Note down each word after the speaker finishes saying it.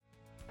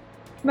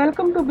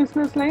Welcome to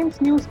Business Lines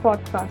News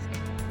Podcast.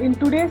 In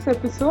today's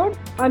episode,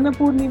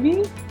 Annapurni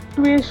V,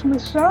 Tuyesh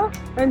Mishra,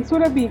 and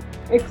Surabhi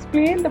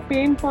explain the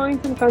pain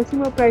points in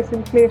consumer price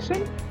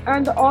inflation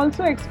and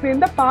also explain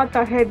the path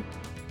ahead.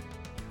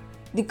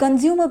 The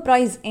consumer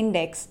price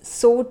index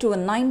soared to a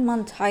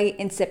 9-month high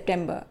in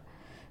September.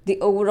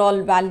 The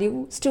overall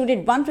value stood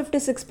at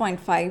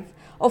 156.5,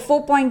 a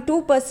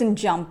 4.2%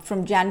 jump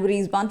from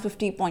January's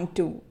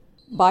 150.2.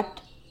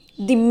 But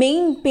the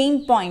main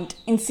pain point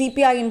in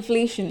CPI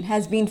inflation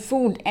has been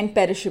food and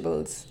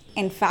perishables.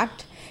 In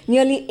fact,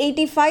 nearly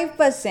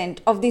 85%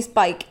 of the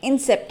spike in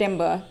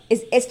September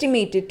is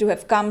estimated to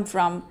have come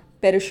from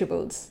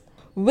perishables.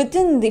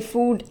 Within the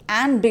food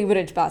and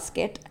beverage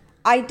basket,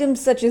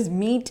 items such as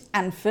meat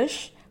and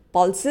fish,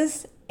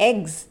 pulses,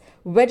 eggs,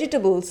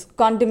 vegetables,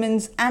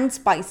 condiments, and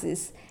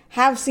spices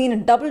have seen a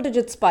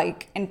double-digit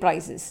spike in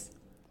prices.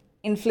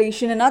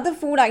 Inflation in other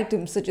food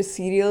items such as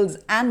cereals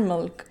and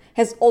milk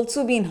has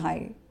also been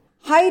high.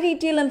 High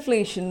retail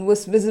inflation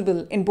was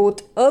visible in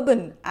both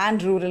urban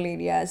and rural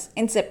areas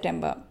in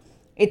September.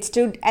 It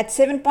stood at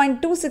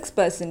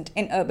 7.26%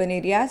 in urban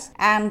areas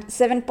and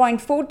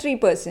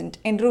 7.43%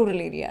 in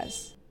rural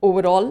areas.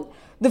 Overall,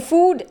 the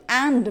food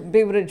and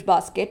beverage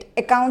basket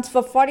accounts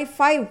for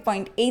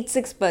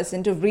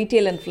 45.86% of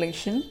retail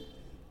inflation,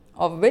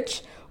 of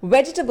which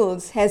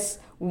vegetables has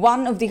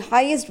one of the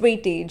highest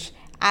weightage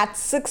at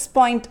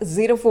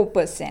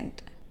 6.04%.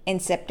 In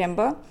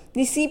September,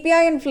 the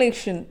CPI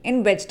inflation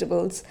in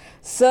vegetables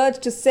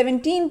surged to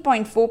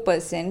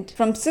 17.4%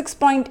 from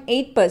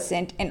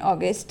 6.8% in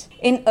August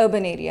in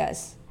urban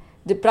areas.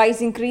 The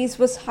price increase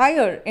was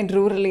higher in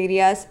rural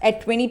areas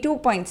at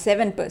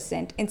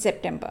 22.7% in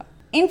September.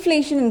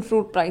 Inflation in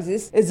fruit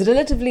prices is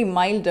relatively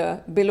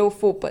milder, below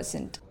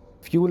 4%.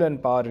 Fuel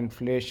and power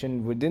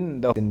inflation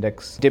within the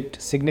index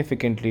dipped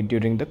significantly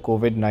during the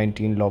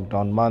COVID-19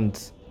 lockdown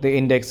months. The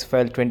index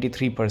fell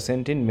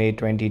 23% in May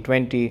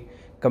 2020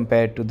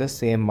 compared to the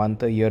same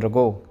month a year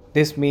ago.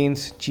 This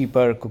means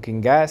cheaper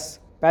cooking gas,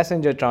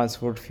 passenger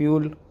transport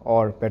fuel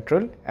or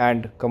petrol,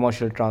 and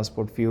commercial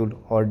transport fuel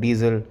or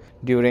diesel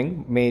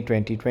during May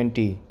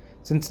 2020.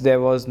 Since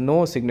there was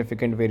no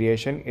significant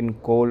variation in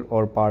coal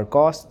or power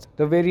costs,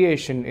 the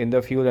variation in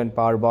the fuel and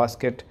power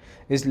basket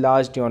is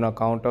largely on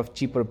account of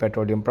cheaper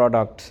petroleum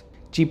products.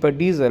 Cheaper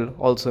diesel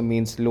also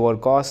means lower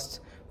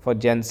costs for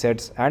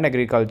gensets and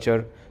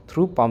agriculture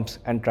through pumps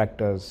and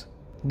tractors.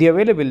 The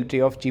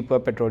availability of cheaper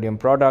petroleum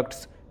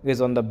products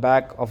is on the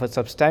back of a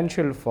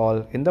substantial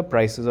fall in the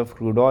prices of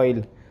crude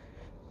oil.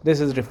 This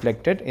is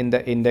reflected in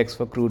the index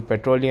for crude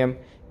petroleum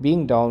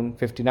being down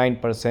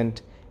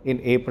 59%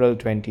 in April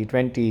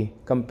 2020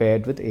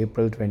 compared with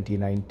April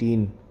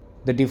 2019.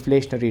 The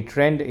deflationary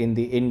trend in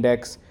the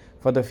index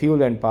for the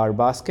fuel and power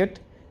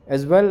basket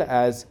as well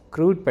as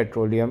crude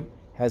petroleum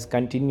has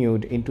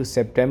continued into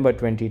September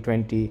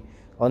 2020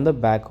 on the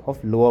back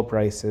of lower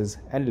prices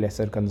and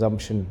lesser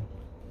consumption.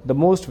 The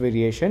most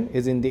variation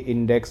is in the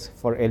index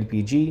for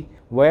LPG,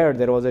 where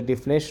there was a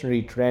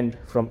deflationary trend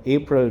from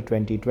April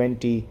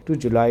 2020 to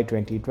July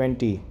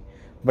 2020.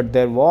 But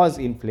there was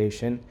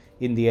inflation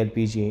in the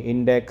LPG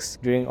index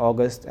during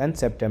August and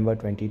September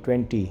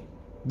 2020.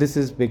 This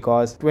is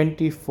because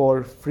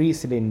 24 free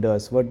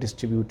cylinders were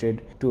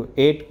distributed to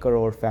 8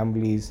 crore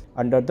families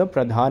under the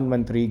Pradhan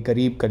Mantri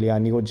Garib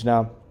Kalyan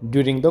Yojana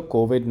during the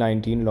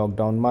COVID-19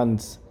 lockdown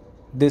months.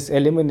 This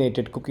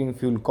eliminated cooking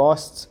fuel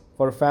costs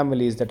for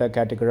families that are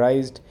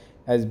categorized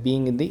as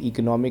being in the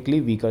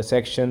economically weaker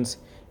sections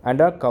and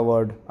are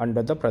covered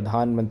under the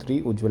Pradhan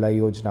Mantri Ujjwala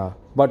Yojana.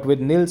 But with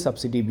nil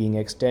subsidy being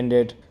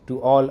extended to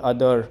all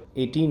other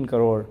 18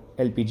 crore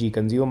LPG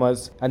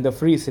consumers and the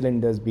free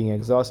cylinders being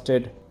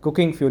exhausted,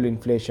 cooking fuel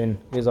inflation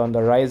is on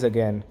the rise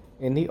again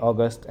in the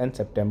August and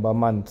September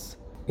months.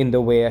 In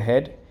the way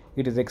ahead,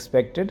 it is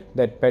expected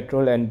that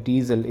petrol and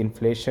diesel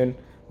inflation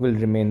will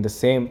remain the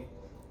same,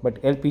 but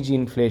LPG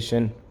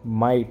inflation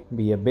might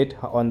be a bit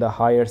on the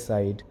higher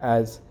side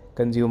as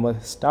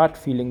consumers start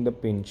feeling the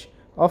pinch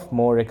of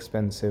more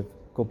expensive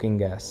cooking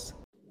gas.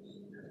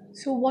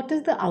 So, what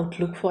is the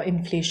outlook for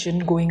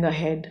inflation going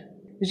ahead?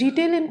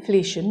 Retail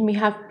inflation may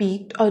have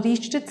peaked or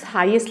reached its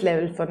highest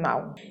level for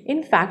now.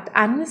 In fact,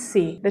 analysts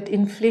say that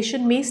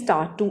inflation may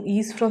start to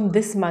ease from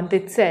this month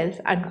itself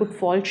and could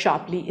fall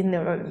sharply in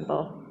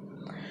November.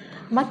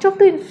 Much of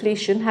the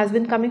inflation has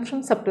been coming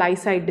from supply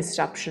side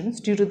disruptions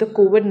due to the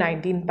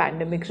COVID-19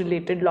 pandemic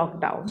related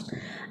lockdown,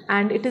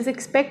 and it is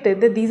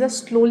expected that these are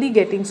slowly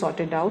getting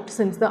sorted out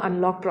since the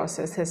unlock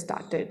process has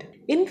started.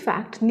 In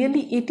fact,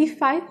 nearly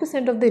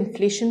 85% of the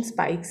inflation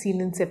spike seen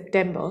in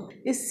September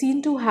is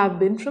seen to have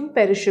been from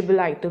perishable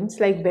items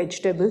like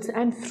vegetables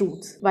and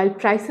fruits, while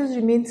prices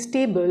remain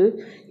stable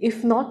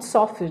if not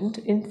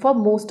softened for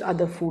most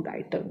other food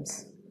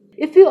items.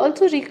 If we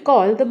also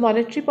recall, the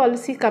Monetary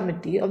Policy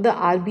Committee of the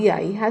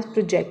RBI has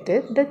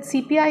projected that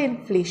CPI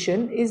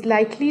inflation is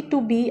likely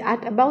to be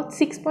at about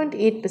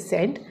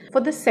 6.8%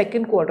 for the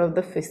second quarter of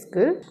the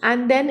fiscal,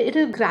 and then it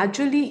will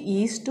gradually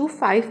ease to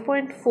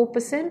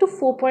 5.4% to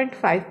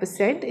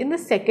 4.5% in the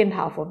second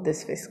half of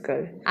this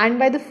fiscal. And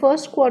by the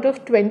first quarter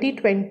of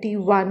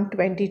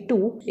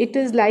 2021-22, it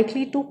is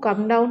likely to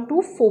come down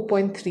to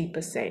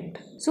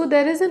 4.3%. So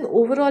there is an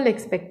overall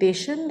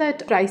expectation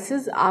that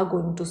prices are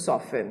going to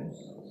soften.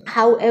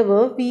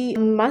 However, we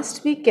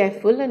must be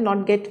careful and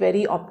not get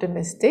very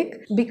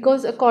optimistic,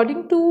 because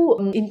according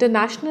to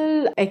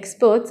international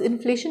experts,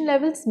 inflation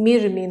levels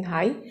may remain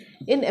high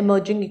in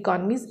emerging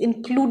economies,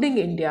 including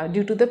India,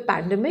 due to the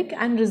pandemic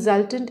and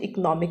resultant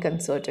economic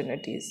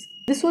uncertainties.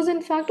 This was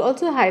in fact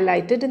also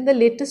highlighted in the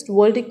latest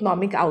World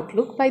Economic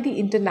Outlook by the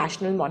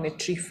International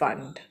Monetary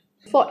Fund.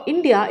 For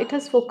India, it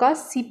has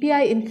forecast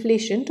CPI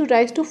inflation to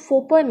rise to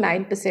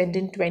 4.9%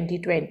 in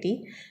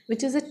 2020,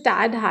 which is a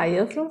tad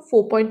higher from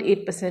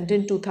 4.8%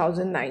 in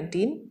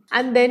 2019,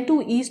 and then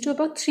to ease to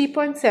about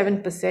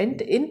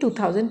 3.7% in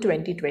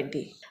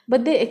 2020.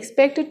 But they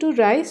expect it to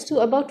rise to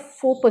about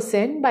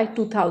 4% by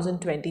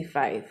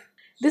 2025.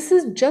 This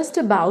is just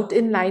about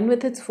in line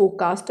with its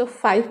forecast of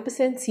 5%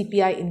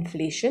 CPI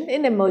inflation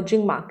in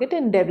emerging market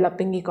and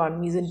developing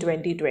economies in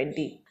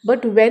 2020.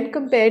 But when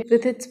compared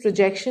with its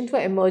projection for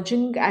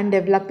emerging and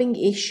developing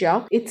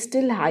Asia, it's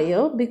still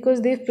higher,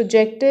 because they've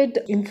projected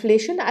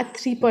inflation at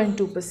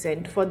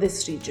 3.2% for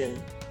this region.